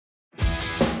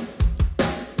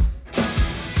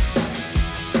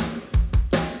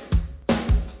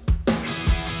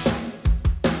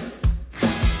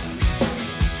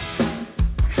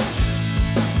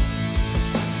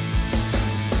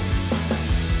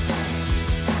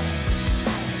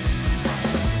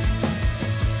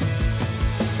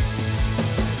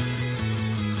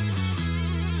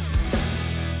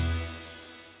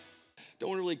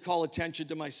call attention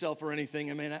to myself or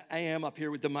anything. I mean, I am up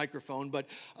here with the microphone, but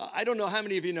I don't know how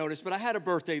many of you noticed, but I had a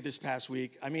birthday this past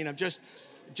week. I mean,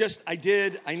 I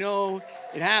did. I know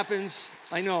it happens.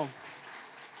 I know.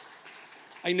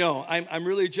 I'm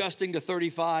really adjusting to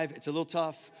 35. It's a little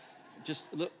tough. It's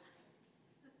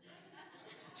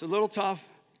a little tough.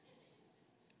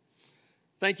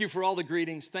 Thank you for all the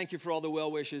greetings. Thank you for all the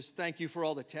well wishes. Thank you for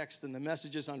all the texts and the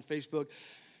messages on Facebook.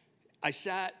 I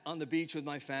sat on the beach with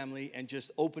my family and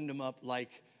just opened them up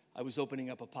like I was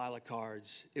opening up a pile of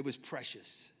cards. It was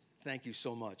precious. Thank you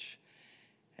so much.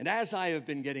 And as I have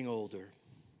been getting older,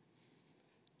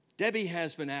 Debbie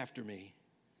has been after me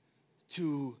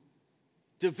to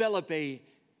develop a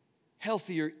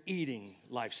healthier eating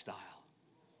lifestyle.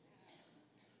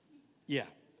 Yeah.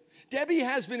 Debbie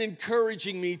has been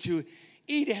encouraging me to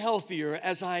eat healthier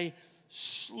as I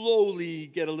slowly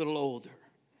get a little older.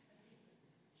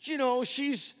 You know,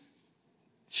 she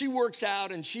works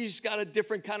out and she's got a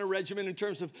different kind of regimen in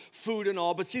terms of food and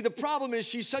all. But see, the problem is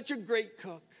she's such a great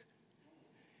cook.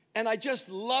 And I just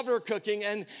love her cooking,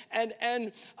 and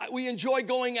we enjoy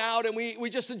going out, and we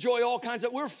just enjoy all kinds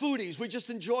of, we're foodies. We just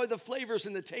enjoy the flavors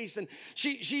and the taste. And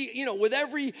she, you know, with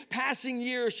every passing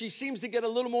year, she seems to get a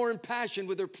little more impassioned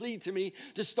with her plea to me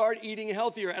to start eating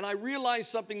healthier. And I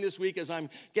realized something this week as I'm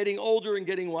getting older and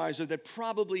getting wiser, that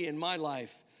probably in my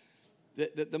life,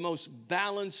 the most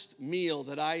balanced meal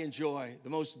that I enjoy, the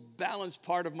most balanced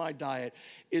part of my diet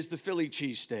is the Philly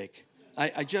cheesesteak.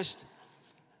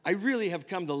 I really have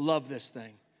come to love this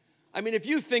thing. I mean, if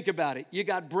you think about it, you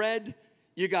got bread,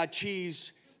 you got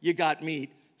cheese, you got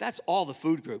meat. That's all the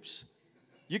food groups.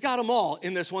 You got them all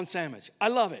in this one sandwich. I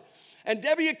love it. And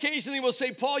Debbie occasionally will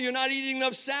say, Paul, you're not eating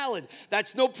enough salad.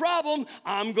 That's no problem.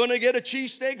 I'm going to get a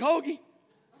cheesesteak hoagie.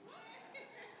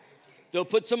 They'll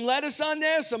put some lettuce on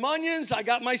there, some onions. I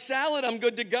got my salad. I'm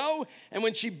good to go. And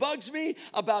when she bugs me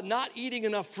about not eating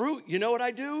enough fruit, you know what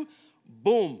I do?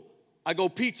 Boom. I go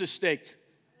pizza steak.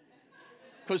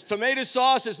 Because tomato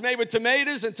sauce is made with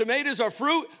tomatoes, and tomatoes are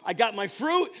fruit. I got my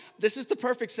fruit. This is the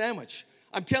perfect sandwich.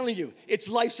 I'm telling you, it's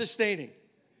life-sustaining.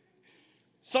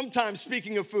 Sometimes,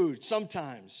 speaking of food,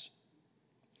 sometimes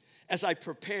as I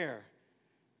prepare,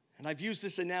 and I've used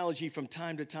this analogy from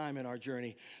time to time in our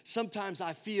journey, sometimes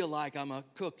I feel like I'm a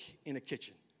cook in a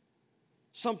kitchen.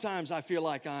 Sometimes I feel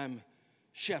like I'm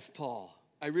Chef Paul.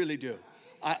 I really do.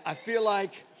 I feel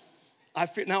like...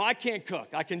 now, I can't cook.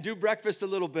 I can do breakfast a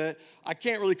little bit. I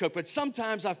can't really cook. But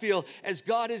sometimes I feel as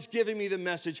God is giving me the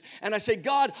message, and I say,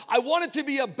 God, I want it to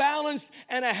be a balanced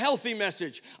and a healthy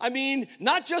message. I mean,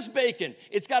 not just bacon.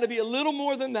 It's got to be a little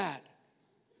more than that.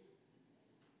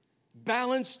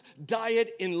 Balanced diet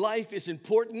in life is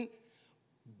important.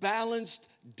 Balanced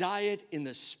diet in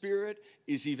the spirit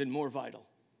is even more vital.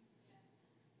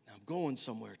 Now, I'm going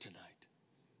somewhere tonight.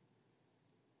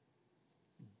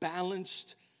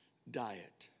 Balanced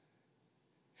diet.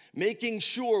 Making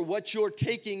sure what you're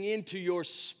taking into your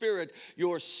spirit,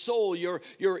 your soul, your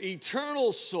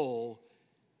eternal soul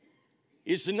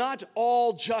is not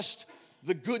all just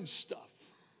the good stuff.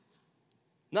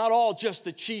 Not all just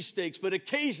the cheesesteaks, but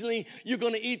occasionally you're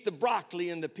going to eat the broccoli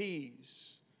and the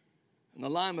peas and the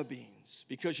lima beans.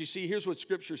 Because you see, here's what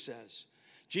Scripture says.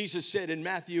 Jesus said in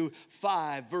Matthew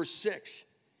 5, verse 6,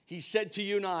 He said to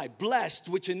you and I, blessed,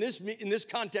 which in this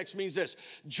context means this,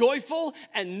 joyful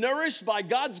and nourished by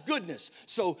God's goodness.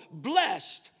 So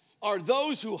blessed are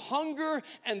those who hunger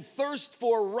and thirst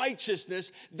for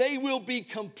righteousness. They will be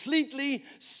completely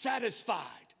satisfied.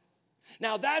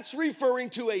 Now that's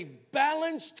referring to a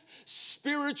balanced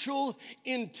spiritual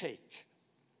intake.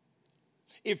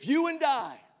 If you and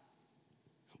I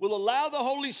will allow the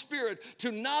Holy Spirit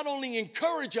to not only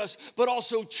encourage us, but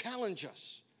also challenge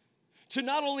us, to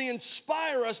not only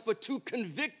inspire us, but to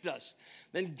convict us,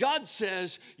 then God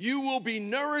says you will be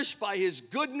nourished by His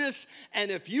goodness.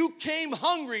 And if you came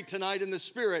hungry tonight in the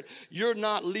Spirit, you're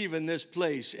not leaving this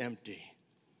place empty.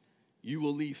 You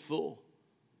will leave full.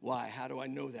 Why? How do I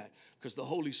know that? Because the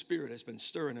Holy Spirit has been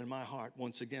stirring in my heart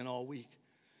once again all week,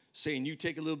 saying you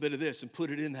take a little bit of this and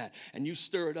put it in that, and you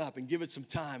stir it up and give it some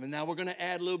time, and now we're going to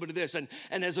add a little bit of this. And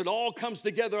as it all comes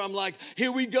together, I'm like,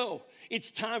 here we go. It's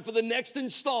time for the next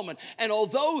installment. And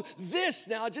although this,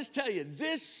 now I'll just tell you,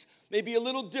 this may be a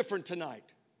little different tonight.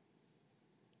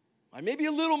 Maybe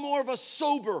a little more of a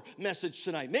sober message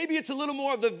tonight. Maybe it's a little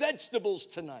more of the vegetables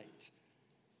tonight.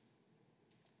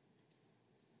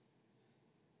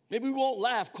 Maybe we won't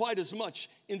laugh quite as much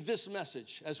in this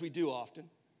message as we do often.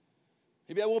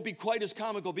 Maybe I won't be quite as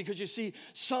comical because you see,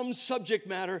 some subject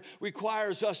matter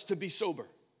requires us to be sober.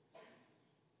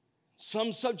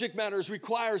 Some subject matters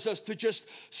requires us to just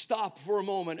stop for a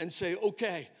moment and say,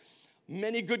 okay,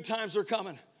 many good times are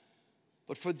coming,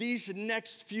 But for these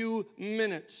next few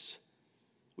minutes,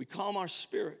 we calm our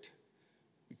spirit.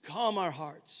 We calm our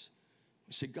hearts.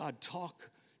 We say, God, talk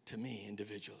to me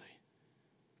individually.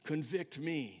 Convict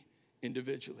me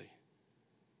individually.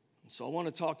 And so I want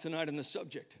to talk tonight on the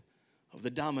subject of the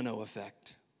domino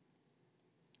effect.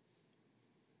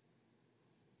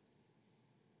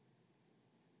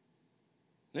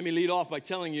 Let me lead off by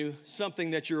telling you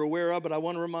something that you're aware of, but I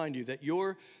want to remind you that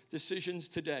your decisions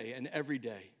today and every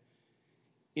day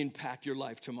impact your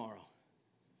life tomorrow.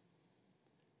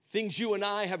 Things you and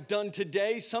I have done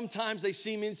today, sometimes they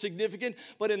seem insignificant,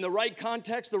 but in the right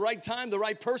context, the right time, the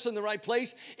right person, the right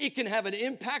place, it can have an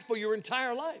impact for your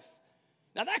entire life.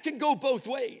 Now that can go both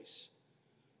ways.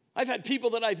 I've had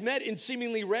people that I've met in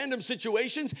seemingly random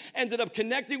situations, ended up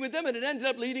connecting with them, and it ended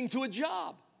up leading to a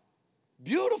job.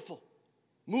 Beautiful.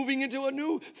 Moving into a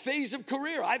new phase of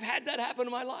career. I've had that happen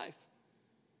in my life.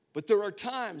 But there are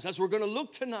times, as we're going to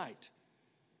look tonight,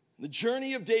 the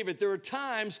journey of David, there are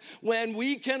times when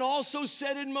we can also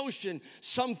set in motion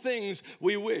some things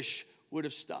we wish would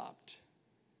have stopped.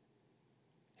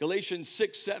 Galatians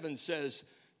 6:7 says,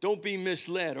 don't be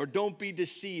misled or don't be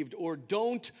deceived or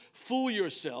don't fool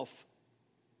yourself.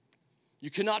 You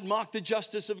cannot mock the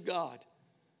justice of God.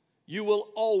 You will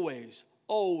always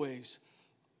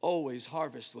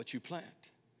harvest what you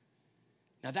plant.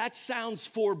 Now that sounds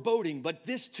foreboding, but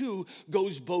this too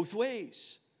goes both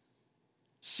ways.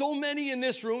 So many in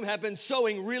this room have been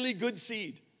sowing really good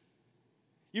seed.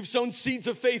 You've sown seeds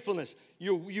of faithfulness.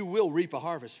 You will reap a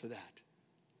harvest for that.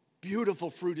 Beautiful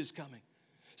fruit is coming.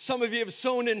 Some of you have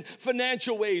sown in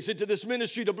financial ways into this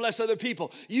ministry to bless other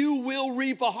people. You will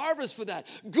reap a harvest for that.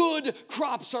 Good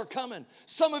crops are coming.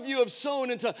 Some of you have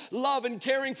sown into love and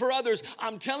caring for others.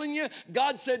 I'm telling you,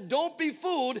 God said, don't be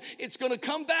fooled. It's going to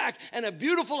come back and a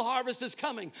beautiful harvest is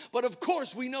coming. But of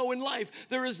course, we know in life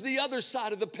there is the other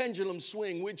side of the pendulum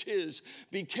swing, which is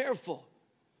be careful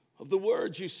of the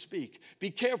words you speak.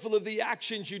 Be careful of the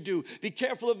actions you do. Be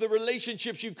careful of the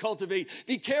relationships you cultivate.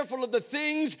 Be careful of the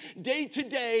things day to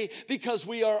day, because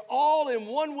we are all in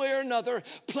one way or another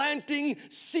planting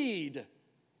seed.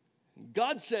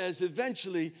 God says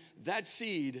eventually that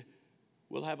seed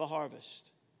will have a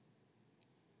harvest.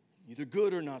 Either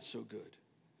good or not so good.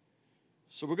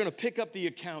 So we're going to pick up the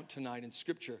account tonight in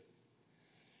Scripture.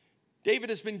 David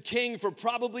has been king for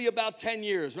probably about 10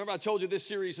 years. Remember, I told you this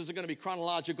series isn't going to be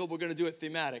chronological. We're going to do it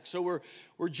thematic. So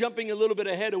we're jumping a little bit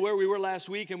ahead of where we were last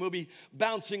week, and we'll be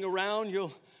bouncing around.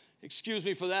 You'll excuse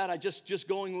me for that. I just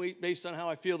going based on how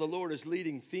I feel the Lord is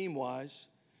leading theme-wise.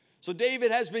 So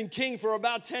David has been king for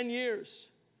about 10 years.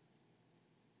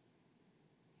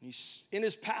 He's in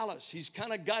his palace. He's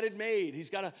kind of got it made. He's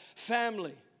got a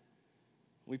family.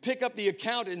 We pick up the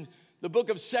account in the book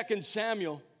of 2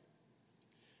 Samuel.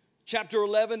 Chapter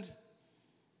 11,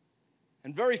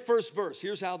 and very first verse.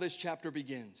 Here's how this chapter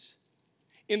begins.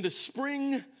 In the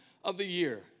spring of the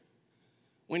year,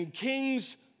 when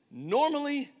kings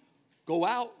normally go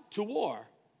out to war,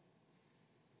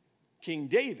 King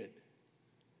David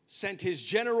sent his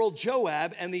general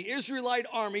Joab and the Israelite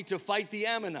army to fight the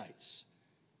Ammonites.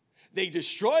 They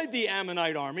destroyed the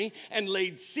Ammonite army and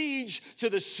laid siege to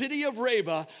the city of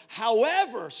Rabbah.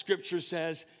 However, Scripture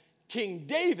says, King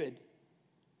David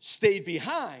stayed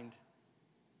behind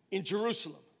in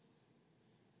Jerusalem.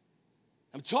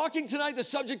 I'm talking tonight the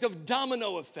subject of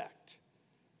domino effect.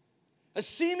 A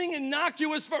seeming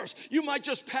innocuous verse. You might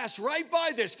just pass right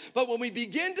by this, but when we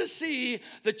begin to see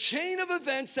the chain of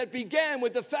events that began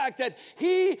with the fact that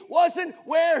he wasn't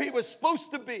where he was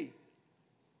supposed to be.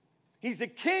 He's a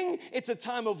king, it's a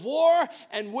time of war,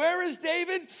 and where is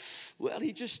David? Well,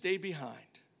 he just stayed behind.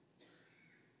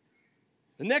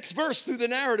 The next verse through the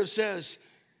narrative says,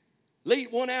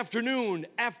 late one afternoon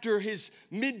after his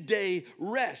midday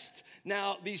rest.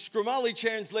 Now, the Scribner's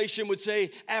translation would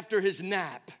say after his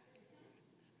nap.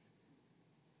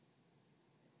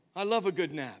 I love a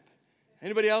good nap.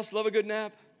 Anybody else love a good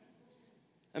nap?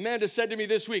 Amanda said to me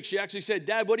this week, she actually said,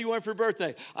 Dad, what do you want for your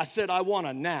birthday? I said, I want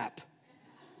a nap.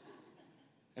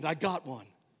 And I got one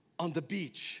on the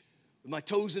beach with my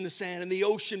toes in the sand and the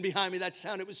ocean behind me. That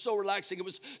sound, it was so relaxing. It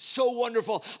was so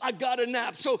wonderful. I got a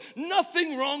nap. So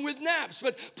nothing wrong with naps,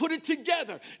 but put it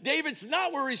together. David's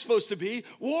not where he's supposed to be.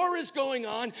 War is going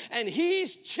on, and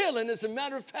he's chilling. As a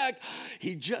matter of fact,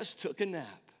 he just took a nap.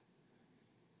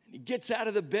 He gets out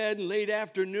of the bed in late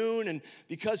afternoon, and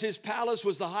because his palace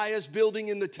was the highest building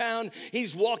in the town,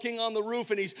 he's walking on the roof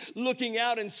and he's looking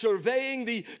out and surveying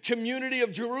the community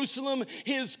of Jerusalem,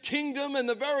 his kingdom. And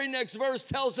the very next verse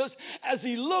tells us, as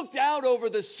he looked out over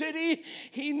the city,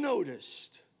 he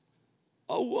noticed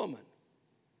a woman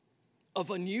of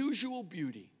unusual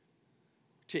beauty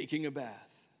taking a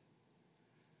bath.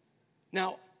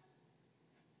 Now,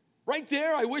 right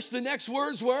there, I wish the next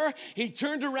words were, he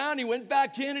turned around, he went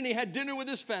back in, and he had dinner with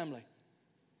his family.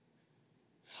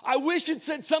 I wish it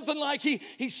said something like he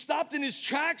stopped in his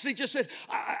tracks. He just said,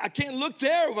 I can't look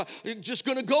there. I'm just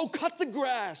going to go cut the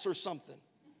grass or something.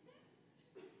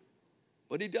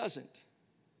 But he doesn't.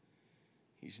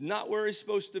 He's not where he's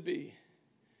supposed to be.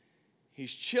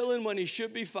 He's chilling when he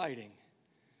should be fighting.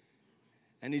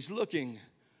 And he's looking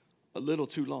a little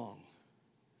too long.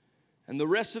 And the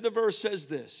rest of the verse says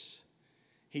this.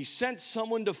 He sent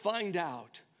someone to find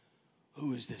out,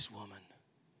 who is this woman?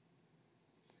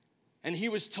 And he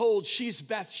was told, she's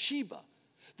Bathsheba,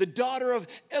 the daughter of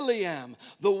Eliam,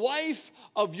 the wife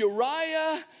of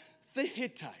Uriah the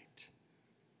Hittite.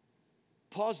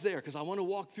 Pause there, because I want to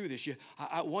walk through this.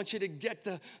 I want you to get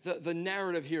the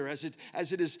narrative here as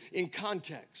it is in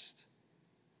context.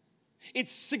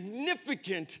 It's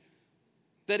significant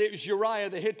that it was Uriah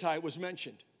the Hittite was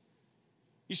mentioned.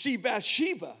 You see,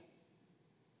 Bathsheba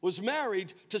was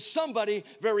married to somebody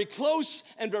very close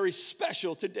and very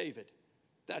special to David.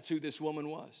 That's who this woman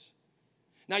was.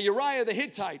 Now, Uriah the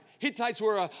Hittite, Hittites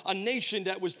were a nation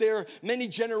that was there many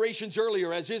generations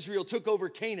earlier as Israel took over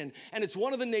Canaan. And it's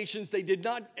one of the nations they did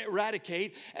not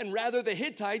eradicate, and rather the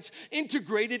Hittites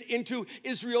integrated into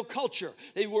Israel culture.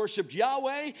 They worshiped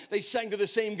Yahweh. They sang to the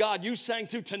same God you sang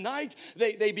to tonight.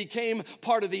 They became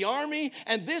part of the army.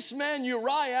 And this man,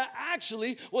 Uriah,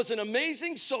 actually was an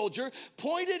amazing soldier,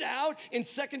 pointed out in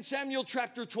 2 Samuel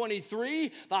chapter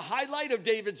 23, the highlight of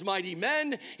David's mighty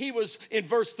men. He was, in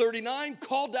verse 39,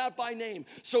 called out by name.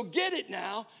 So get it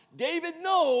now. David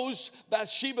knows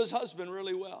Bathsheba's husband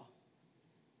really well.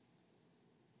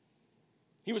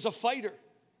 He was a fighter.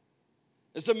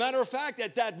 As a matter of fact,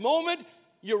 at that moment,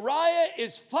 Uriah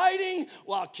is fighting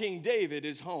while King David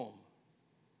is home.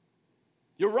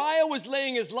 Uriah was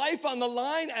laying his life on the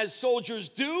line as soldiers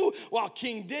do, while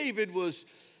King David was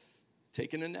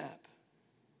taking a nap.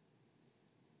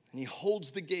 And he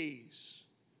holds the gaze.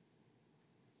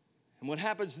 And what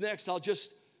happens next, I'll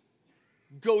just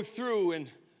go through and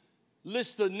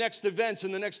list the next events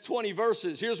in the next 20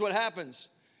 verses. Here's what happens.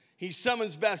 He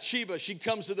summons Bathsheba. She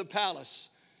comes to the palace,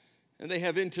 and they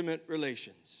have intimate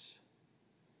relations.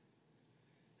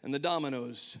 And the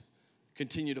dominoes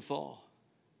continue to fall.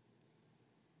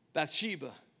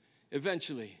 Bathsheba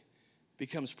eventually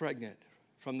becomes pregnant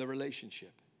from the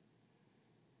relationship.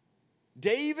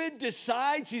 David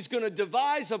decides he's going to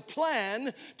devise a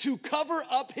plan to cover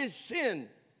up his sin.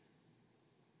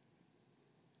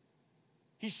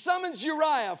 He summons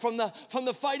Uriah from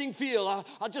the fighting field.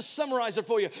 I'll just summarize it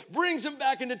for you. Brings him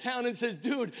back into town and says,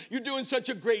 dude, you're doing such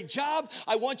a great job.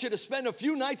 I want you to spend a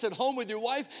few nights at home with your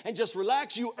wife and just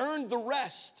relax. You earned the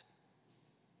rest.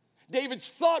 David's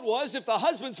thought was, if the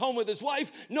husband's home with his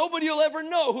wife, nobody will ever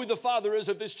know who the father is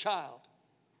of this child.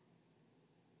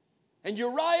 And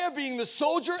Uriah, being the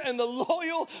soldier and the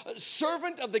loyal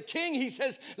servant of the king, he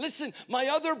says, listen, my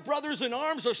other brothers in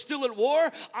arms are still at war.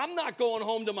 I'm not going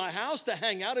home to my house to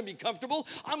hang out and be comfortable.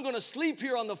 I'm going to sleep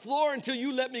here on the floor until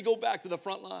you let me go back to the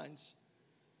front lines.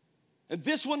 And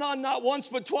this went on not once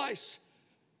but twice.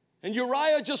 And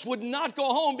Uriah just would not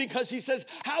go home because he says,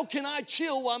 how can I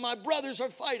chill while my brothers are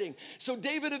fighting? So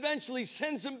David eventually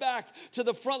sends him back to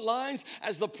the front lines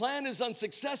as the plan is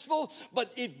unsuccessful,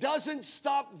 but it doesn't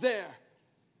stop there.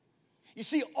 You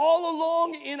see, all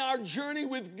along in our journey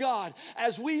with God,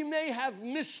 as we may have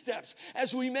missteps,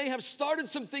 as we may have started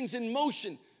some things in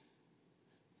motion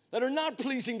that are not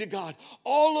pleasing to God,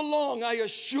 all along, I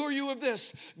assure you of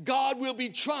this, God will be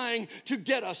trying to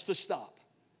get us to stop.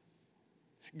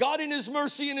 God in his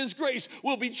mercy and his grace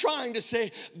will be trying to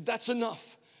say, that's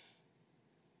enough.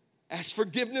 Ask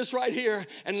forgiveness right here,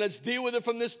 and let's deal with it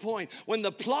from this point. When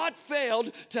the plot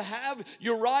failed to have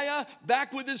Uriah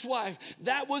back with his wife,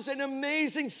 that was an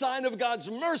amazing sign of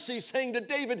God's mercy, saying to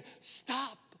David,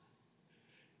 stop,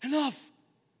 enough.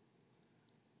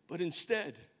 But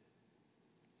instead,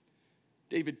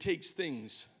 David takes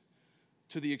things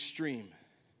to the extreme.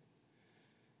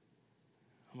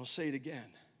 I'm going to say it again.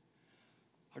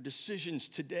 Our decisions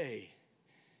today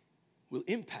will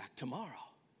impact tomorrow.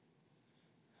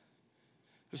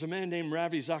 There's a man named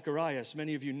Ravi Zacharias.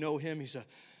 Many of you know him. He's a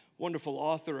wonderful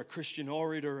author, a Christian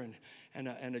orator,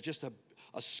 and just a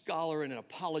scholar and an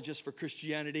apologist for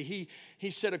Christianity. He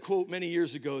said a quote many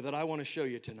years ago that I want to show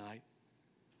you tonight.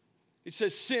 It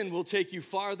says, sin will take you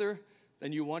farther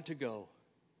than you want to go.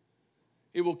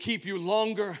 It will keep you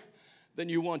longer than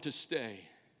you want to stay.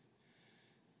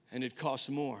 And it costs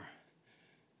more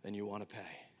than you want to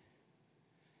pay.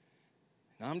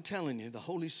 Now I'm telling you, the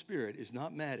Holy Spirit is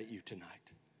not mad at you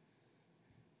tonight.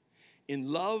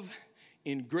 in love,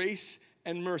 in grace,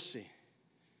 and mercy,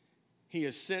 he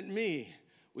has sent me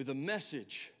with a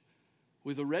message,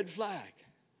 with a red flag.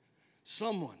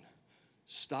 Someone,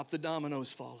 stop the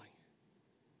dominoes falling.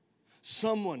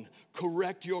 Someone,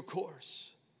 correct your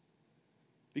course.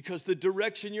 Because the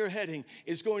direction you're heading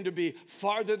is going to be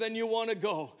farther than you want to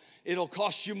go. It'll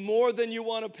cost you more than you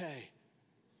want to pay.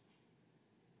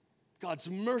 God's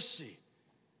mercy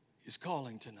is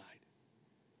calling tonight.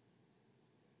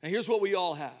 Now here's what we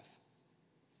all have.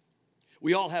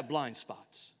 We all have blind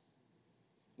spots.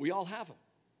 We all have them.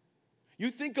 You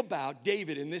think about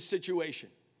David in this situation.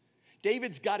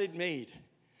 David's got it made.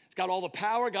 He's got all the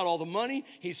power, got all the money.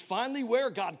 He's finally where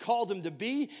God called him to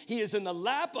be. He is in the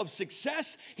lap of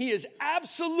success. He has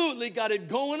absolutely got it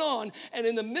going on. And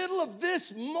in the middle of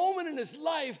this moment in his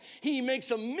life, he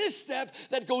makes a misstep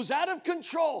that goes out of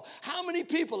control. How many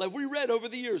people have we read over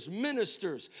the years?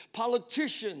 Ministers,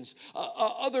 politicians,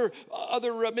 other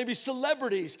maybe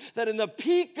celebrities, that in the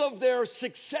peak of their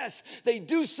success, they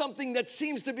do something that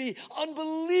seems to be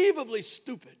unbelievably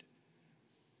stupid.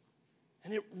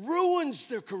 And it ruins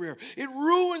their career. It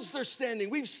ruins their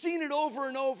standing. We've seen it over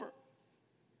and over.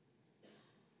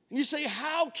 And you say,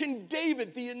 how can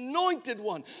David, the anointed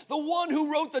one, the one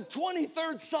who wrote the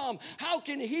 23rd Psalm, how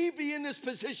can he be in this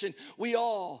position? We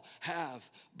all have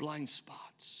blind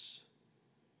spots.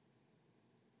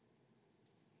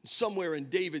 Somewhere in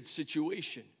David's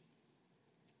situation,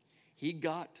 he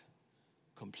got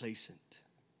complacent.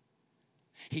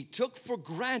 He took for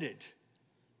granted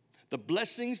the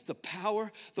blessings, the power,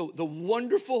 the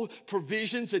wonderful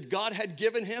provisions that God had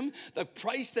given him, the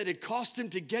price that it cost him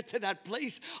to get to that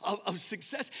place of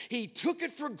success. He took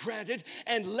it for granted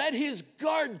and let his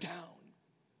guard down.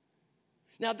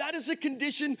 Now, that is a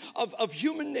condition of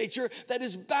human nature that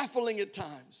is baffling at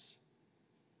times.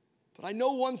 But I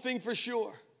know one thing for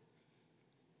sure.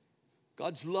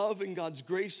 God's love and God's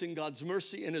grace and God's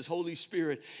mercy and his Holy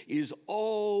Spirit is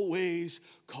always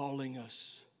calling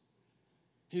us.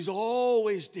 He's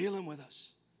always dealing with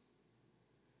us.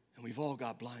 And we've all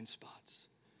got blind spots.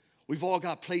 We've all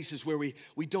got places where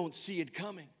we don't see it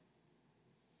coming.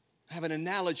 I have an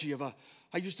analogy of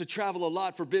I used to travel a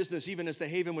lot for business. Even as the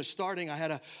Haven was starting, I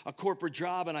had a corporate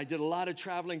job, and I did a lot of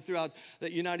traveling throughout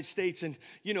the United States. And,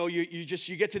 you know, you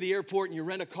get to the airport and you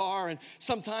rent a car. And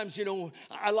sometimes, you know,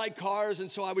 I like cars.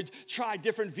 And so I would try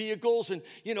different vehicles and,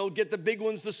 you know, get the big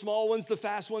ones, the small ones, the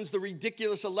fast ones, the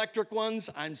ridiculous electric ones.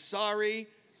 I'm sorry.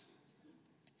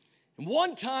 And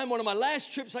one time, one of my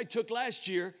last trips I took last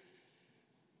year,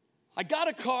 I got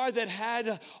a car that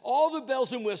had all the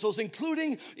bells and whistles,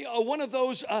 including one of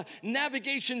those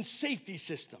navigation safety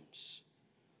systems,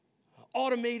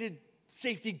 automated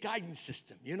safety guidance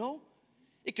system, you know?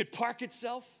 It could park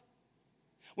itself.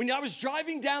 When I was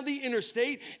driving down the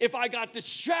interstate, if I got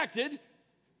distracted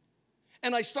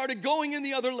and I started going in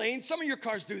the other lane, some of your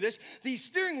cars do this, the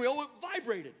steering wheel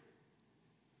vibrated.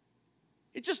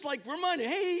 It just like reminded,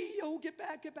 hey, get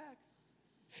back, get back.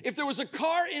 If there was a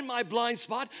car in my blind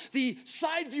spot, the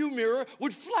side view mirror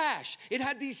would flash. It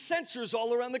had these sensors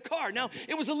all around the car. Now,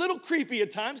 it was a little creepy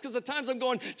at times because at times I'm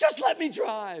going, just let me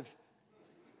drive.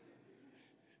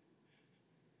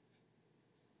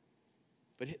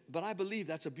 But I believe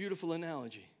that's a beautiful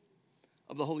analogy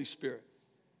of the Holy Spirit.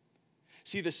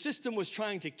 See, the system was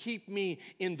trying to keep me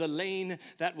in the lane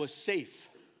that was safe.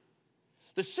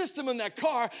 The system in that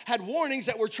car had warnings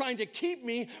that were trying to keep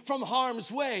me from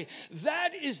harm's way.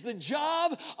 That is the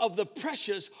job of the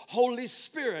precious Holy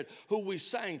Spirit who we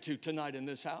sang to tonight in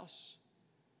this house.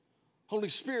 Holy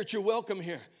Spirit, you're welcome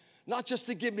here. Not just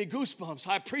to give me goosebumps,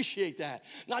 I appreciate that.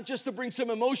 Not just to bring some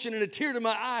emotion and a tear to my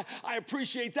eye, I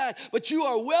appreciate that. But you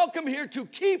are welcome here to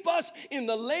keep us in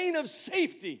the lane of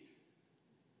safety.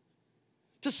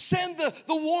 To send the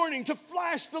warning, to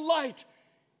flash the light.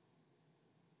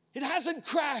 It hasn't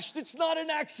crashed. It's not an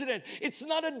accident. It's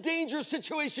not a dangerous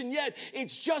situation yet.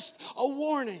 It's just a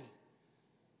warning.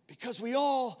 Because we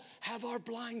all have our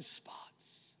blind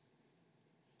spots.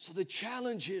 So the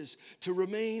challenge is to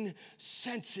remain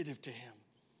sensitive to him.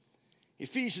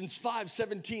 Ephesians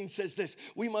 5:17 says this,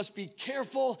 we must be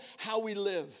careful how we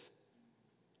live.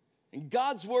 And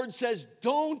God's word says,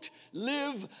 don't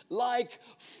live like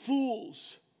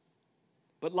fools,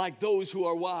 but like those who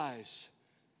are wise,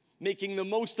 making the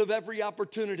most of every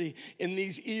opportunity in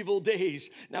these evil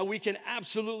days. Now, we can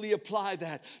absolutely apply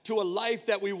that to a life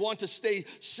that we want to stay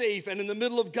safe and in the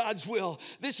middle of God's will.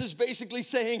 This is basically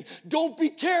saying, don't be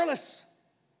careless.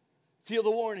 Feel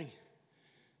the warning.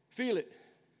 Feel it.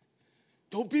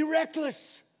 Don't be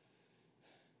reckless.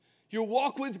 Your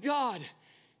walk with God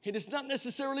It is not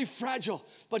necessarily fragile,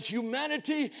 but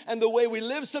humanity and the way we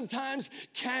live sometimes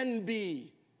can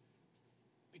be.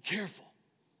 Be careful.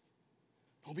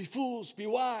 Don't be fools, be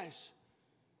wise.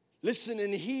 Listen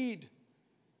and heed.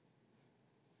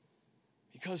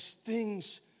 Because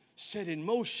things set in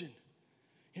motion.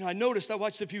 You know, I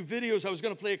watched a few videos. I was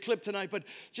going to play a clip tonight, but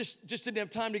just didn't have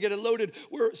time to get it loaded,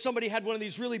 where somebody had one of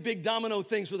these really big domino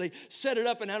things where they set it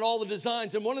up and had all the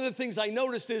designs. And one of the things I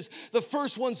noticed is the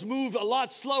first ones moved a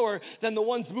lot slower than the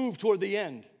ones moved toward the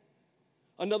end.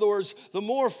 In other words, the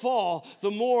more fall,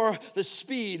 the more the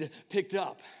speed picked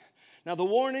up. Now, the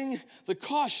warning, the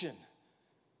caution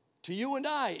to you and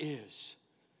I is,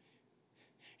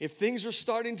 if things are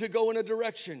starting to go in a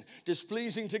direction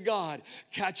displeasing to God,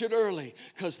 catch it early,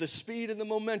 because the speed and the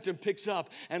momentum picks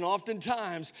up, and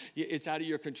oftentimes it's out of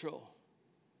your control.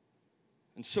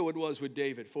 And so it was with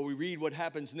David. For we read what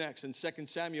happens next in 2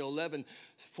 Samuel 11,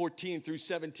 14 through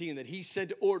 17, that he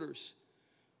sent orders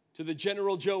to the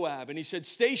general Joab, and he said,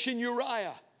 station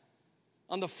Uriah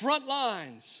on the front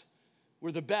lines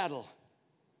where the battle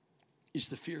is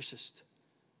the fiercest.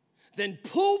 Then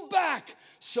pull back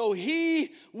so he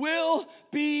will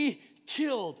be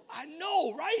killed. I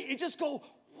know, right? You just go,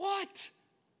 what?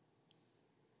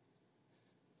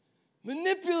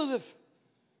 Manipulative.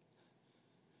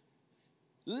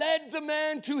 Led the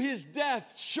man to his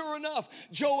death. Sure enough,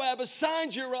 Joab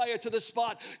assigned Uriah to the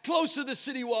spot close to the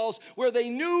city walls where they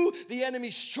knew the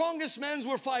enemy's strongest men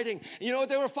were fighting. And you know what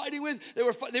they were fighting with?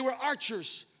 They were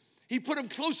archers. He put them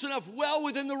close enough, well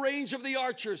within the range of the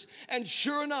archers. And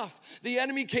sure enough, the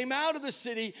enemy came out of the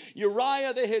city.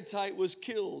 Uriah the Hittite was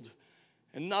killed.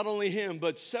 And not only him,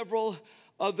 but several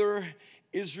other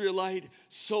Israelite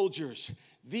soldiers.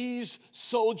 These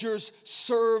soldiers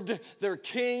served their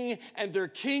king, and their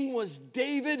king was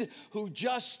David, who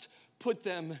just put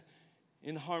them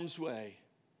in harm's way.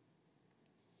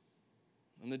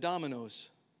 And the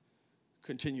dominoes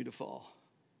continue to fall.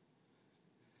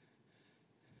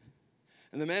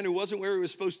 And the man who wasn't where he was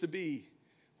supposed to be,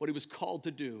 what he was called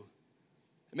to do,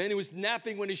 the man who was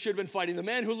napping when he should have been fighting, the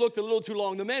man who looked a little too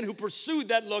long, the man who pursued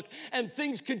that look and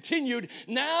things continued,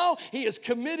 now he has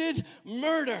committed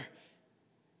murder.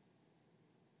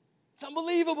 It's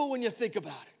unbelievable when you think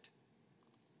about it.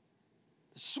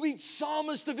 The sweet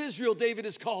psalmist of Israel, David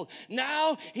is called.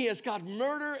 Now he has got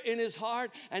murder in his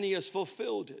heart and he has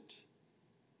fulfilled it.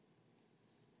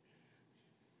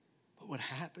 But what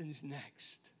happens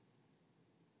next?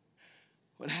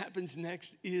 What happens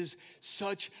next is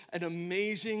such an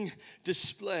amazing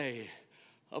display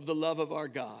of the love of our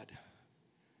God.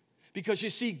 Because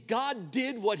you see, God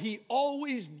did what he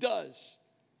always does.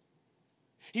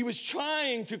 He was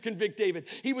trying to convict David.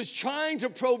 He was trying to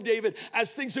probe David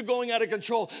as things are going out of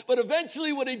control. But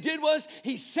eventually what he did was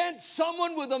he sent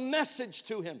someone with a message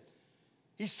to him.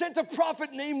 He sent a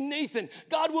prophet named Nathan.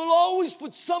 God will always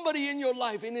put somebody in your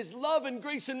life in his love and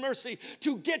grace and mercy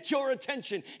to get your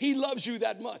attention. He loves you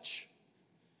that much.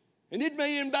 And it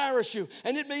may embarrass you,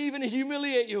 and it may even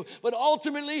humiliate you, but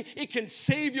ultimately it can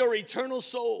save your eternal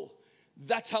soul.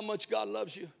 That's how much God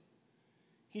loves you.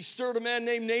 He stirred a man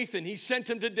named Nathan. He sent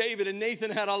him to David, and Nathan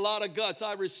had a lot of guts.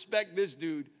 I respect this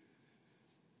dude.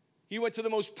 He went to the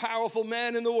most powerful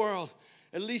man in the world,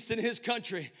 at least in his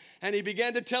country, and he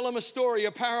began to tell him a story,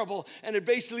 a parable, and it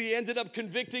basically ended up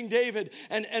convicting David.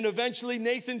 And eventually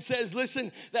Nathan says,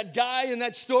 listen, that guy in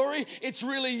that story, it's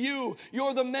really you.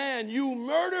 You're the man. You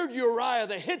murdered Uriah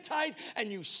the Hittite, and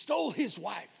you stole his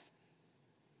wife.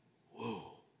 Whoa.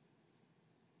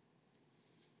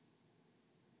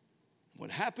 What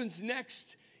happens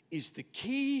next is the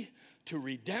key to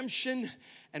redemption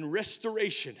and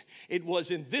restoration. It was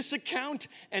in this account,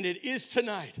 and it is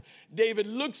tonight. David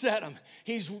looks at him.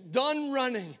 He's done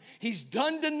running. He's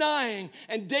done denying.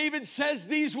 And David says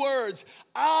these words,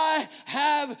 I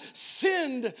have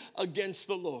sinned against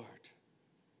the Lord.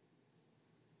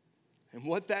 And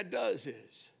what that does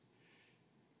is,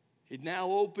 it now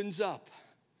opens up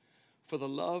for the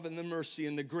love and the mercy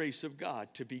and the grace of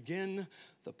God to begin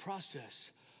the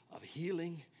process of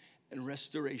healing and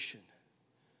restoration.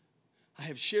 I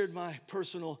have shared my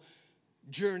personal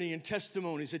journey and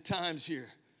testimonies at times here.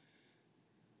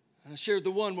 And I shared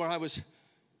the one where I was a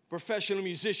professional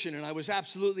musician and I was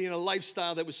absolutely in a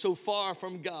lifestyle that was so far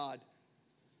from God.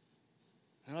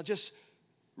 And I'll just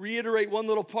reiterate one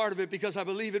little part of it because I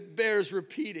believe it bears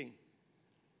repeating.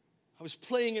 I was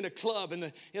playing in a club,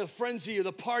 and the frenzy,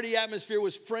 the party atmosphere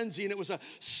was frenzy, and it was a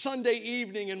Sunday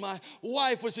evening, and my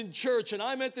wife was in church, and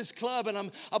I'm at this club, and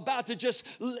I'm about to just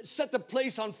set the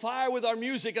place on fire with our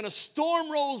music, and a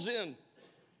storm rolls in.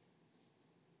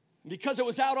 Because it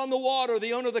was out on the water,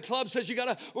 the owner of the club says,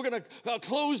 we're going to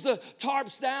close the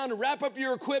tarps down and wrap up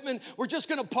your equipment. We're just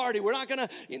going to party. We're not going to,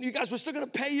 you guys, we're still going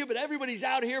to pay you, but everybody's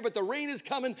out here, but the rain is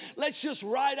coming. Let's just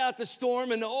ride out the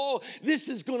storm, and this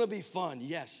is going to be fun.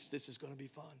 Yes, this is going to be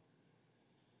fun.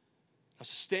 I was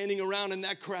standing around in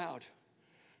that crowd,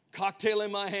 cocktail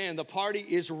in my hand. The party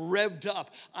is revved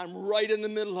up. I'm right in the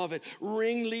middle of it,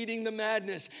 ringleading the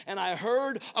madness. And I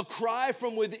heard a cry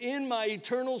from within my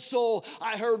eternal soul.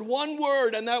 I heard one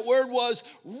word, and that word was,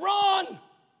 run.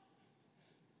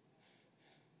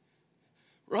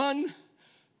 Run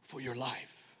for your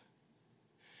life.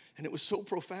 And it was so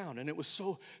profound, and it was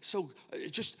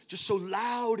just so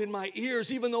loud in my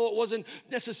ears, even though it wasn't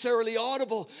necessarily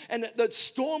audible. And the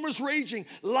storm was raging,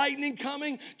 lightning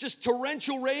coming, just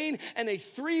torrential rain, and a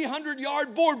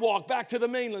 300-yard boardwalk back to the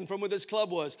mainland from where this club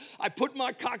was. I put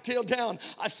my cocktail down.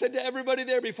 I said to everybody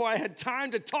there, before I had time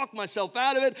to talk myself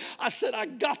out of it, I said, I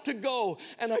got to go.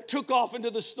 And I took off into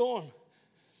the storm.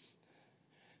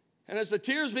 And as the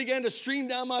tears began to stream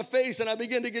down my face and I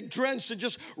began to get drenched and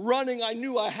just running, I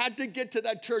knew I had to get to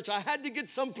that church. I had to get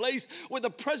someplace where the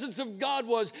presence of God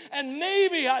was, and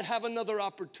maybe I'd have another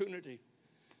opportunity.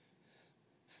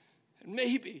 And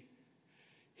maybe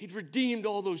He'd redeemed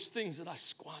all those things that I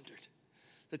squandered,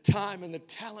 the time and the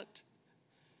talent,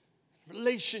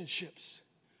 relationships,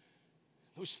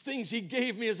 those things He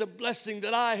gave me as a blessing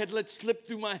that I had let slip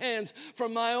through my hands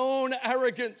from my own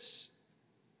arrogance.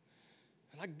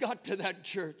 I got to that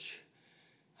church.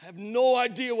 I have no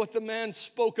idea what the man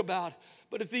spoke about,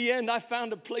 but at the end I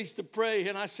found a place to pray,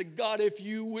 and I said, God, if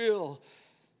you will,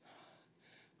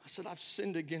 I said, I've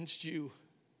sinned against you.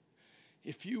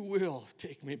 If you will,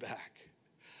 take me back.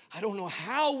 I don't know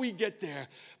how we get there,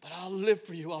 but I'll live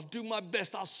for you. I'll do my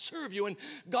best. I'll serve you. And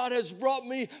God has brought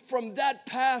me from that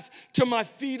path to my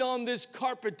feet on this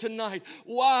carpet tonight.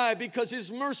 Why? Because His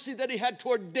mercy that He had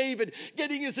toward David,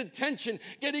 getting his attention,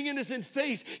 getting in his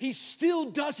face, He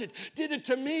still does it. Did it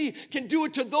to me, can do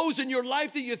it to those in your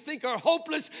life that you think are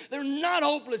hopeless. They're not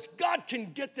hopeless. God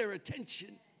can get their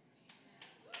attention.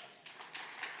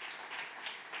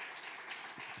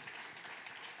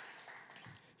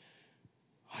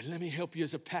 Let me help you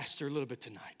as a pastor a little bit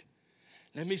tonight.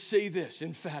 Let me say this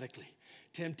emphatically.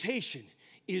 Temptation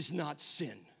is not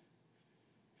sin.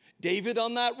 David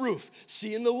on that roof,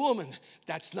 seeing the woman,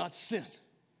 that's not sin.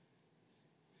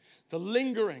 The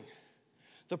lingering,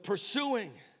 the pursuing,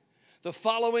 the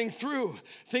following through.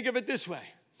 Think of it this way.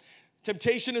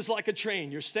 Temptation is like a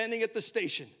train. You're standing at the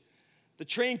station. The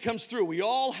train comes through. We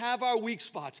all have our weak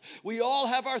spots. We all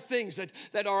have our things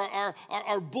that are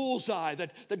our bullseye,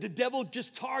 that the devil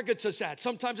just targets us at.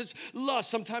 Sometimes it's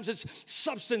lust. Sometimes it's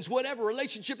substance, whatever,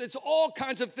 relationship. It's all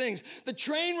kinds of things. The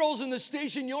train rolls in the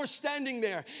station. You're standing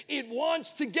there. It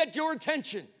wants to get your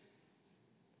attention.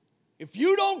 If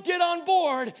you don't get on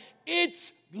board,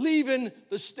 it's leaving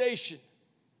the station.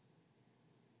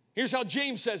 Here's how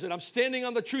James says it. I'm standing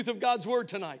on the truth of God's word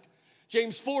tonight.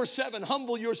 James 4:7,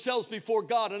 humble yourselves before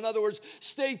God. In other words,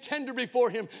 stay tender before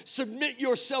Him. Submit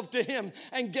yourself to Him.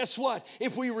 And guess what?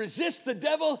 If we resist the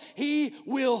devil, he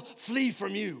will flee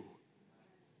from you.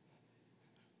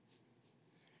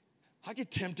 I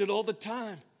get tempted all the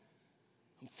time.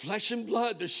 I'm flesh and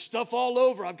blood. There's stuff all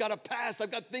over. I've got a past.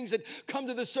 I've got things that come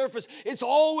to the surface. It's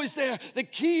always there. The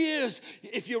key is,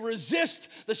 if you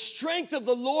resist, the strength of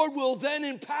the Lord will then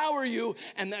empower you,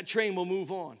 and that train will move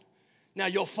on. Now,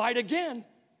 you'll fight again,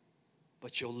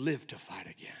 but you'll live to fight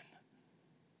again.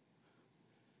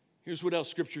 Here's what else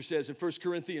Scripture says in 1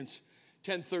 Corinthians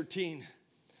 10:13.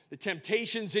 The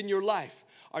temptations in your life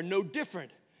are no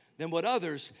different than what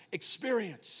others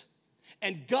experience.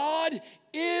 And God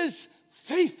is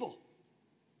faithful.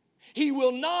 He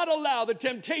will not allow the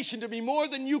temptation to be more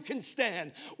than you can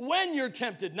stand. When you're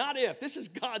tempted, not if. This is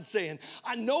God saying,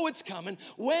 I know it's coming.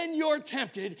 When you're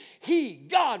tempted,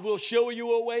 God will show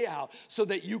you a way out so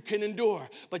that you can endure.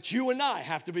 But you and I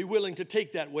have to be willing to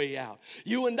take that way out.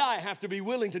 You and I have to be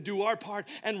willing to do our part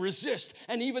and resist.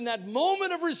 And even that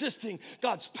moment of resisting,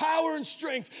 God's power and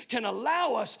strength can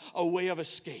allow us a way of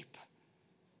escape.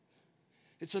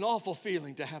 It's an awful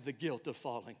feeling to have the guilt of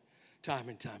falling time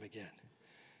and time again.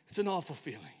 It's an awful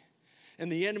feeling.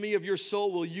 And the enemy of your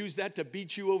soul will use that to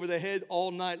beat you over the head all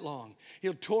night long.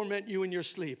 He'll torment you in your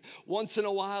sleep. Once in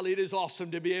a while, it is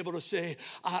awesome to be able to say,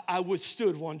 I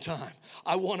withstood one time.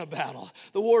 I won a battle.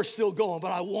 The war's still going,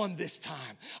 but I won this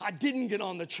time. I didn't get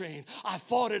on the train. I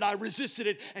fought it. I resisted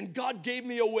it, and God gave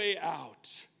me a way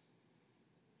out.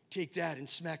 Take that and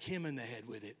smack him in the head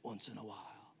with it once in a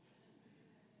while.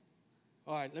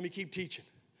 All right, let me keep teaching.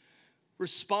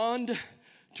 Respond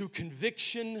to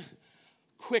conviction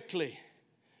quickly.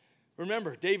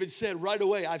 Remember, David said right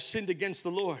away, I've sinned against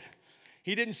the Lord.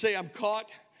 He didn't say, I'm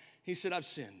caught. He said, I've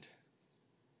sinned.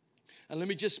 And let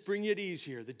me just bring you at ease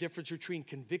here, the difference between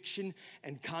conviction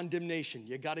and condemnation.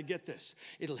 You got to get this.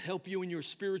 It'll help you in your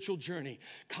spiritual journey.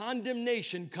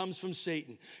 Condemnation comes from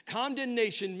Satan.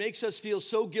 Condemnation makes us feel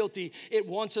so guilty, it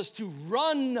wants us to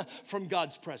run from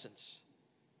God's presence.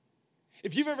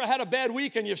 If you've ever had a bad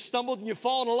week and you've stumbled and you've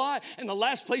fallen a lot, and the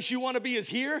last place you want to be is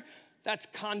here, that's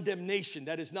condemnation.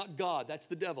 That is not God. That's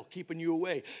the devil keeping you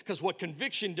away. Because what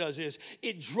conviction does is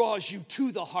it draws you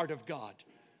to the heart of God.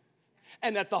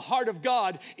 And at the heart of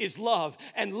God is love.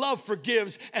 And love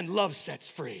forgives and love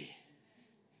sets free.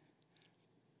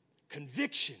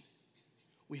 Conviction.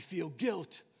 We feel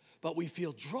guilt, but we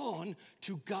feel drawn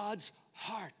to God's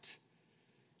heart.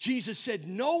 Jesus said,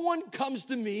 no one comes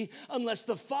to me unless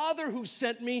the Father who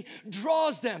sent me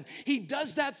draws them. He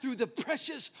does that through the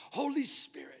precious Holy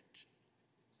Spirit.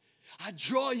 I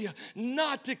draw you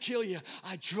not to kill you.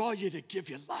 I draw you to give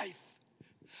you life.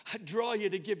 I draw you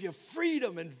to give you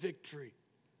freedom and victory.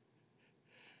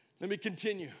 Let me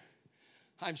continue.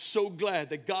 I'm so glad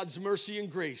that God's mercy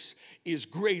and grace is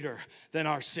greater than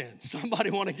our sin. Somebody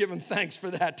want to give him thanks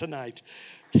for that tonight.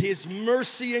 His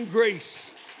mercy and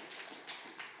grace,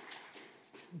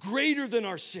 greater than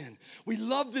our sin. We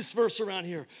love this verse around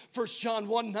here. 1 John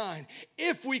 1:9.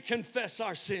 If we confess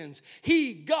our sins,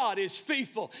 he, God, is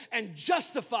faithful and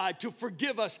justified to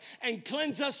forgive us and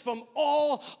cleanse us from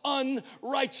all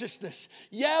unrighteousness.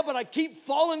 Yeah, but I keep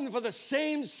falling for the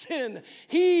same sin.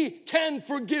 He can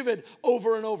forgive it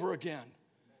over and over again.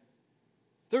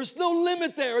 There's no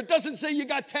limit there. It doesn't say you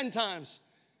got 10 times.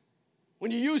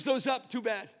 When you use those up, too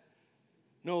bad.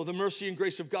 No, the mercy and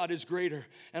grace of God is greater.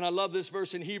 And I love this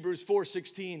verse in Hebrews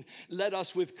 4:16. Let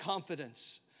us with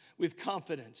confidence,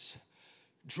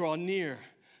 draw near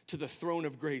to the throne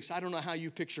of grace. I don't know how you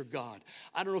picture God.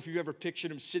 I don't know if you've ever pictured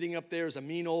him sitting up there as a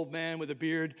mean old man with a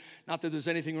beard. Not that there's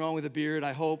anything wrong with a beard,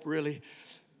 I hope, really.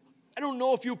 I don't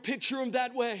know if you picture him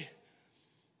that way.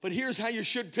 But here's how you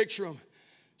should picture him.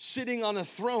 Sitting on a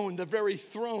throne, the very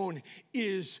throne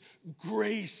is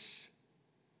grace.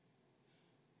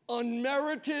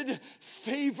 Unmerited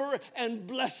favor and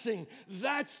blessing.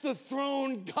 That's the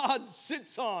throne God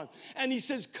sits on. And he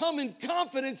says, come in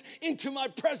confidence into my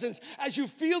presence. As you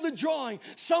feel the drawing,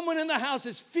 someone in the house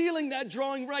is feeling that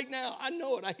drawing right now. I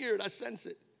know it, I hear it, I sense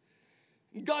it.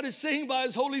 God is saying by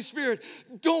his Holy Spirit,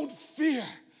 don't fear,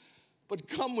 but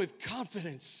come with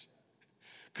confidence.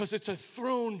 Because it's a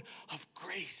throne of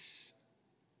grace.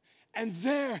 And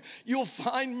there you'll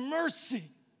find mercy.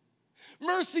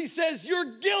 Mercy says,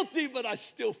 you're guilty, but I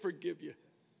still forgive you.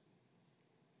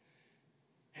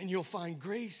 And you'll find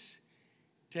grace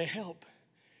to help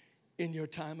in your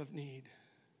time of need.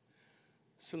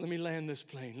 So let me land this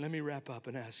plane. Let me wrap up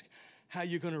and ask, how are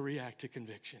you going to react to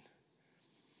conviction?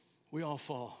 We all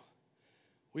fall.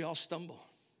 We all stumble.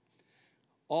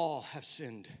 All have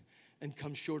sinned and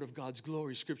come short of God's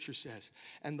glory, Scripture says.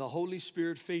 And the Holy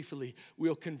Spirit faithfully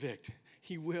will convict.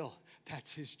 He will.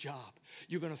 That's his job.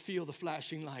 You're going to feel the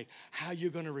flashing light. How you're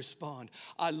going to respond.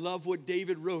 I love what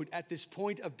David wrote at this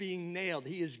point of being nailed.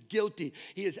 He is guilty.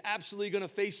 He is absolutely going to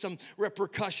face some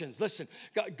repercussions. Listen,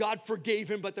 God forgave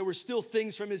him, but there were still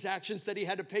things from his actions that he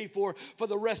had to pay for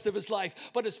the rest of his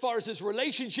life. But as far as his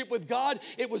relationship with God,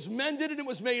 it was mended and it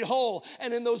was made whole.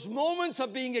 And in those moments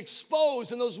of being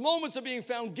exposed, in those moments of being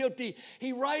found guilty,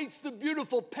 he writes the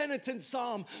beautiful penitent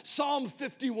psalm, Psalm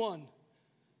 51.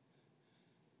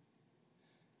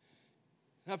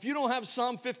 Now, if you don't have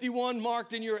Psalm 51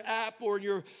 marked in your app or in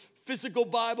your physical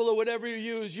Bible or whatever you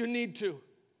use, you need to.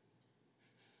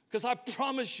 Because I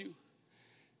promise you,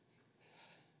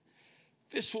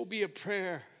 this will be a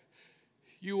prayer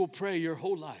you will pray your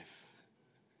whole life.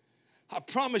 I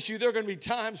promise you there are going to be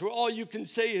times where all you can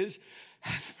say is,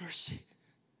 have mercy.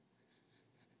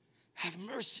 Have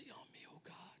mercy on me, oh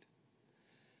God.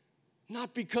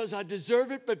 Not because I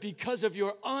deserve it, but because of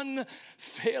your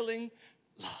unfailing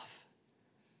love.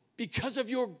 Because of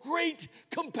your great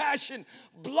compassion,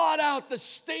 blot out the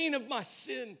stain of my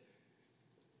sin.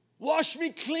 Wash me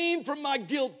clean from my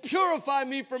guilt. Purify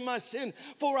me from my sin.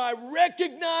 For I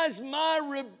recognize my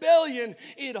rebellion.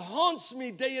 It haunts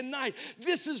me day and night.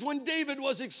 This is when David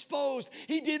was exposed.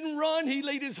 He didn't run. He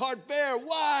laid his heart bare.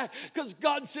 Why? Because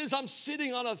God says, I'm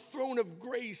sitting on a throne of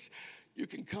grace. You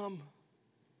can come.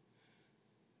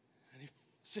 And he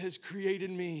says, create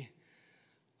in me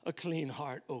a clean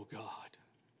heart, oh God.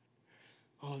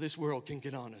 Oh, this world can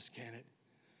get on us, can it?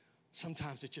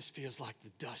 Sometimes it just feels like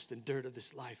the dust and dirt of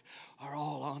this life are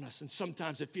all on us. And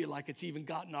sometimes it feels like it's even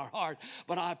gotten our heart.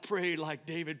 But I pray like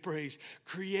David prays,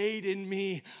 create in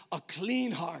me a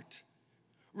clean heart.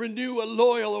 Renew a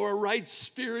loyal or a right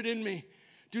spirit in me.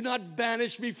 Do not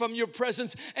banish me from your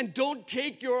presence, and don't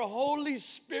take your Holy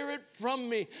Spirit from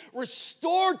me.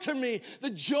 Restore to me the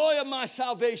joy of my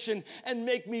salvation and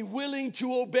make me willing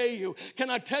to obey you. Can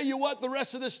I tell you what? The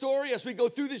rest of the story, as we go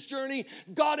through this journey,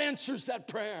 God answers that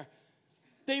prayer.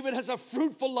 David has a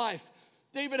fruitful life.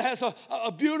 David has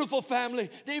a beautiful family.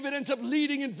 David ends up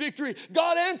leading in victory.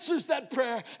 God answers that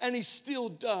prayer, and he still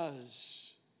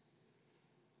does.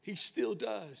 He still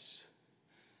does.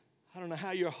 I don't know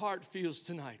how your heart feels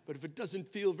tonight, but if it doesn't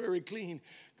feel very clean,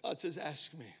 God says,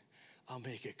 ask me. I'll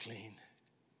make it clean.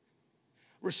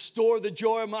 Restore the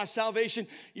joy of my salvation.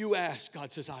 You ask.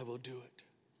 God says, I will do it.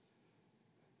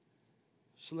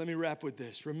 So let me wrap with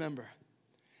this. Remember,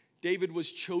 David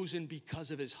was chosen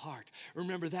because of his heart.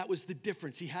 Remember, that was the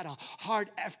difference. He had a heart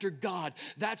after God.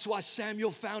 That's why Samuel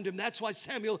found him. That's why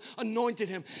Samuel anointed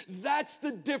him. That's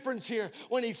the difference here.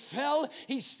 When he fell,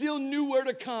 he still knew where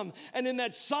to come. And in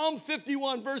that Psalm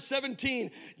 51, verse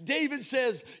 17, David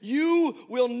says, you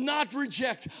will not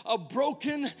reject a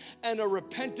broken and a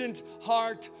repentant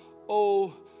heart,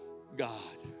 O God.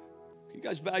 Can you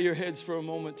guys bow your heads for a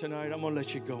moment tonight? I'm going to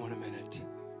let you go in a minute.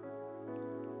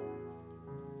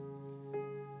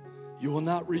 You will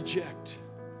not reject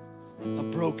a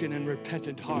broken and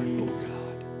repentant heart, oh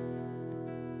God.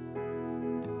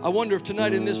 I wonder if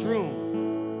tonight in this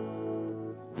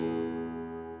room,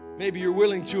 maybe you're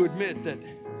willing to admit that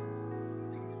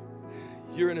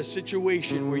you're in a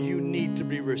situation where you need to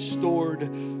be restored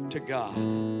to God.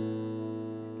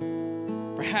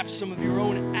 Perhaps some of your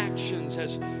own actions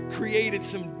has created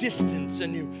some distance,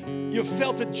 and you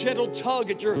felt a gentle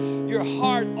tug at your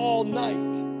heart all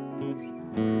night.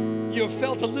 You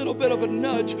felt a little bit of a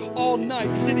nudge all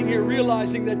night, sitting here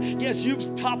realizing that, yes,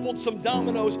 you've toppled some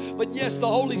dominoes, but yes, the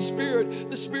Holy Spirit,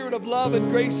 the Spirit of love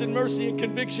and grace and mercy and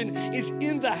conviction is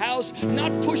in the house,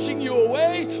 not pushing you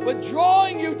away, but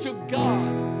drawing you to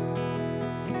God.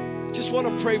 I just want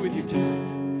to pray with you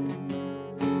tonight.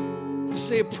 I want to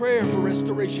say a prayer for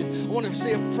restoration. I want to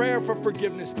say a prayer for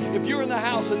forgiveness. If you're in the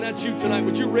house and that's you tonight,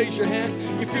 would you raise your hand?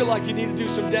 You feel like you need to do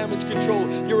some damage control,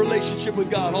 your relationship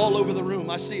with God all over the room.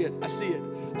 I see it. I see it.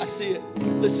 I see it.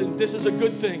 Listen, this is a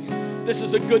good thing. This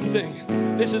is a good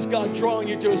thing. This is God drawing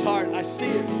you to his heart. I see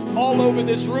it all over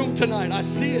this room tonight. I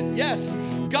see it. Yes,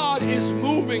 God is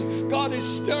moving. God is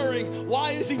stirring.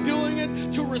 Why is he doing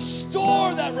it? To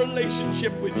restore that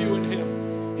relationship with you and him.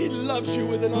 He loves you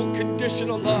with an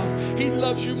unconditional love. He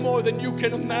loves you more than you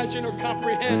can imagine or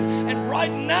comprehend. And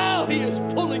right now, he is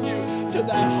pulling you to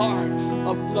that heart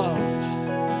of love.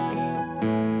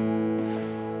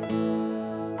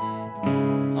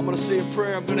 I'm going to say a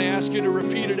prayer. I'm going to ask you to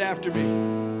repeat it after me.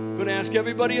 I'm going to ask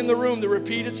everybody in the room to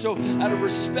repeat it. So out of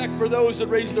respect for those that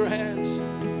raise their hands,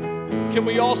 can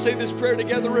we all say this prayer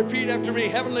together? Repeat after me.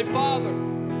 Heavenly Father,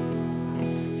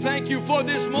 thank you for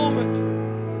this moment.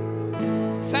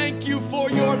 Thank you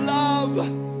for your love,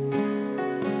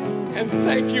 and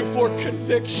thank you for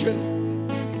conviction.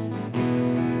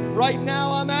 Right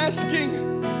now I'm asking,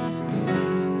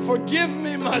 forgive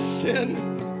me my sin,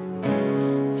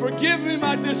 forgive me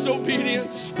my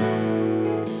disobedience,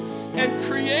 and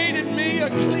create in me a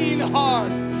clean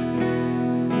heart.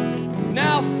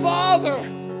 Now, Father,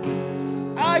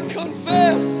 I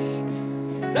confess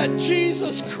that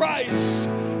Jesus Christ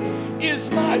is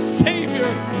my Savior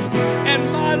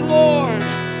and my Lord.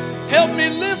 Help me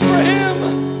live for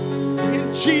him.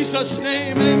 In Jesus'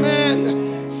 name,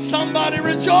 amen. Somebody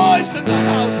rejoice in the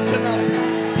house tonight.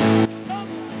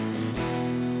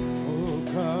 Oh,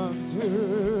 come to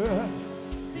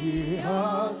the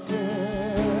altar.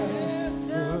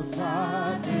 The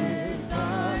Father's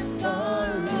arms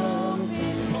are open.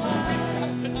 Come on, reach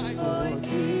out tonight.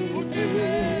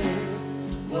 Forgiveness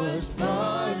was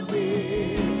bought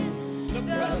with The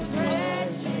precious blood.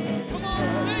 Come on,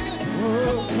 sing it.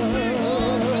 Come on, sing it.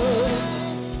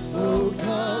 Oh,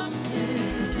 come to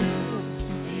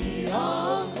the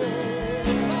altar.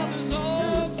 The Father's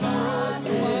arms are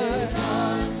open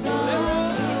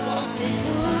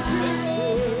wide. They're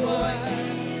open wide.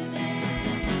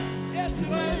 Yes, it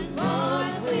is.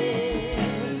 Bought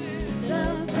with the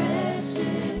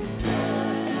precious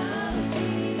blood of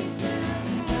Jesus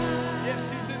Christ. Yes,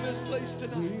 he's in this place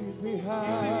tonight.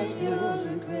 He's in this place.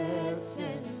 Regrets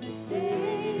and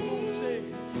Sing.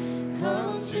 mistakes.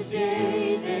 Come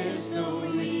today, there's no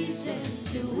reason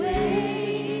to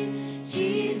wait.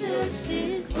 Jesus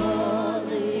is Oh,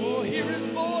 calling. hear his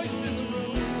voice in the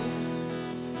room.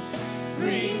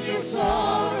 Bring your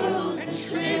sorrows And and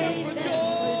trade him for trade joy.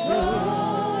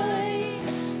 joy.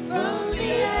 From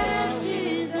the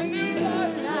ashes, a new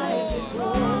life is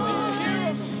born. Do you hear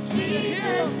him? Do you hear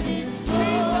him? Jesus is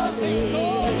Jesus He's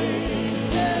calling.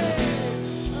 Say,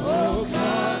 Oh,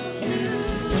 come to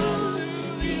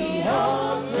the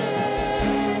altar.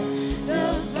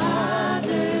 The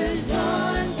Father's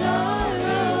arms are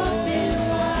open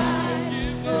wide.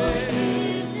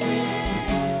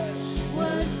 Forgiveness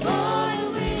was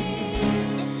bought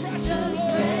with the precious the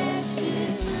blood.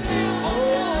 precious Say it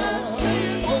once more. Say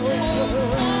it once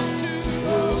more. Come to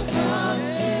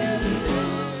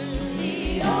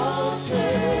the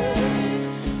altar.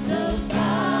 The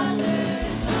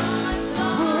Father's arms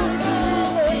are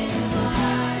open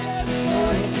wide.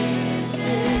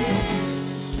 Forgiveness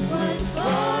was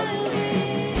bought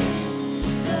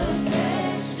with the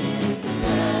precious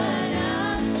blood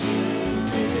of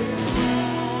Jesus.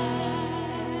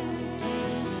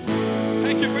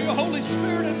 Thank you for your Holy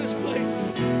Spirit in this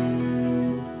place.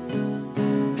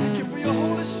 Thank you for your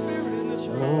Holy Spirit in this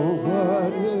room. Oh,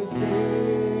 what a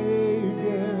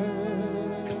Savior.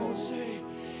 Come on, say,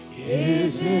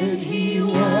 Isn't He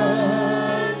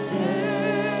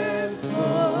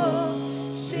wonderful?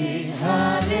 Sing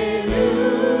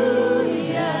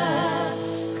hallelujah.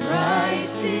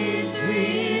 Christ is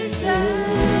risen.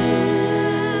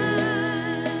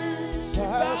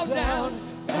 bow down,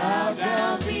 Bow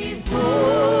down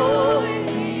before Him.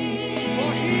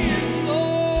 for He is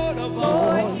Lord of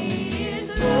all. For He is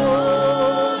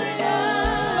Lord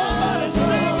of Somebody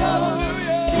sing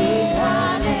hallelujah. Sing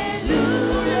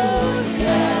hallelujah.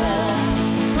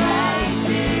 Christ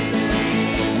is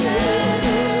risen.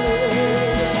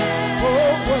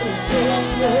 Oh, what a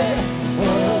Savior.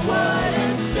 Oh, what a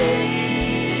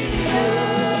Savior.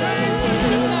 Praise Him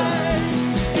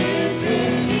tonight.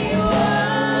 Isn't He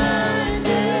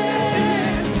Yes, He is. Yes,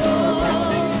 He wonderful? is.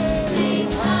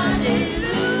 Sing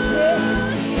hallelujah.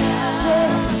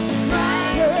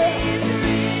 Christ is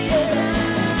risen.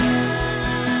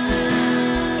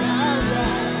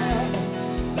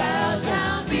 Bow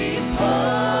down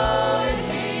before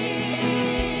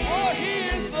Him. Oh,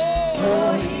 He is Lord.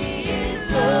 For He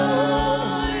is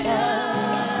Lord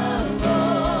of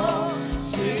all.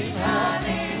 Sing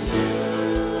hallelujah.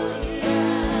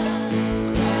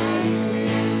 Christ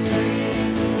is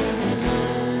risen.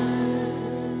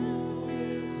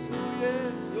 Oh,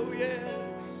 yes, oh,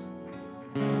 yes.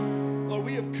 Lord,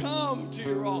 we have come to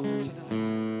your altar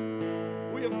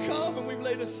tonight. We have come and we've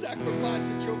laid a sacrifice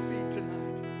at your feet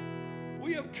tonight.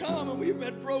 We have come and we've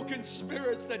met broken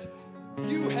spirits that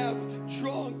you have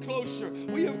drawn closer.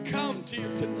 We have come to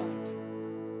you tonight.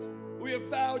 We have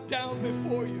bowed down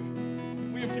before you.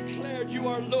 We have declared you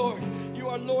are Lord. You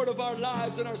are Lord of our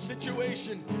lives and our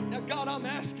situation. Now, God, I'm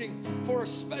asking for a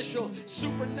special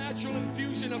supernatural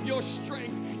infusion of your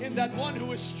strength in that one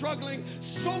who is struggling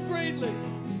so greatly.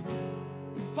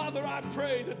 Father, I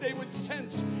pray that they would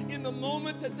sense in the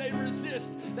moment that they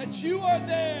resist that you are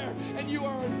there and you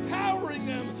are empowering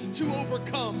them to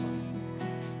overcome.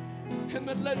 And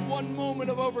then let one moment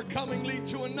of overcoming lead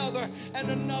to another, and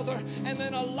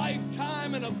then a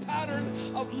lifetime and a pattern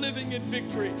of living in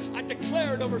victory. I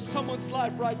declare it over someone's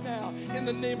life right now in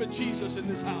the name of Jesus in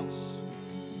this house.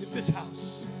 In this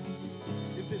house.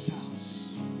 In this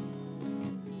house.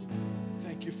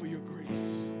 Thank you for your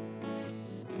grace.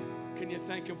 Can you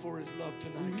thank Him for His love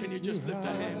tonight? Can you just lift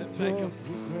a hand and thank Him?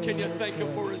 Can you thank Him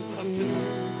for His love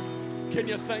tonight? Can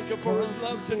you thank Him for His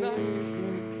love tonight?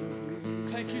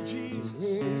 Thank you, Jesus.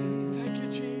 Thank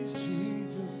you,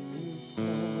 Jesus.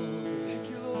 Thank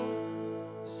you,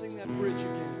 Lord. Sing that bridge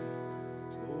again.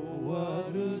 Oh,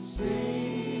 what a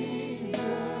Savior.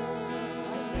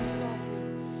 Nice and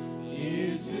softly.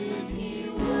 Isn't He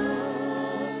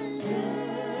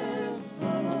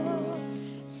wonderful?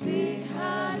 Sing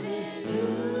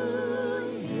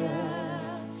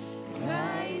hallelujah.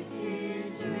 Christ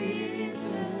is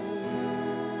risen.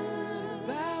 So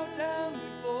bow down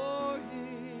before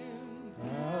Him.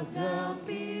 Bow down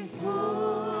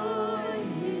before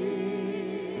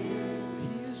Him.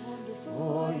 He is wonderful.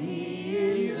 For He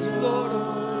He is is Lord of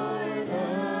all. Lord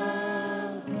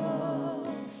of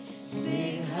all.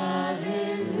 Sing hallelujah.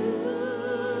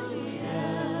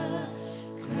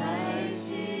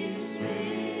 Christ is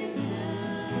risen.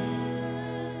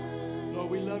 Lord,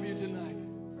 we love you tonight.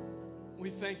 We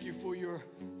thank you for your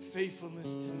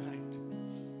faithfulness tonight.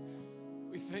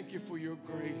 We thank you for your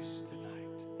grace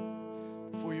tonight,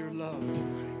 for your love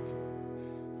tonight,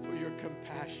 for your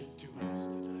compassion to us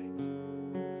tonight.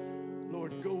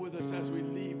 Lord, go with us as we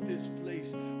leave this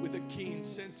place with a keen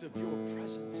sense of your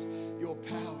presence, your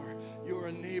power, your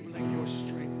enabling, your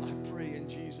strength. I pray in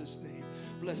Jesus' name.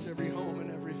 Bless every home and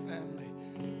every family.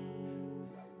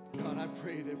 God, I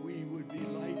pray that we would be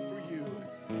light for you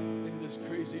in this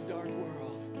crazy, dark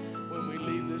world when we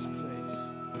leave this place.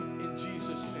 In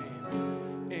Jesus' name.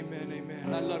 Amen,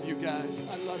 amen. I love you guys.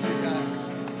 I love you guys.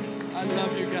 I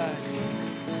love you guys.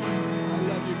 I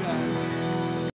love you guys.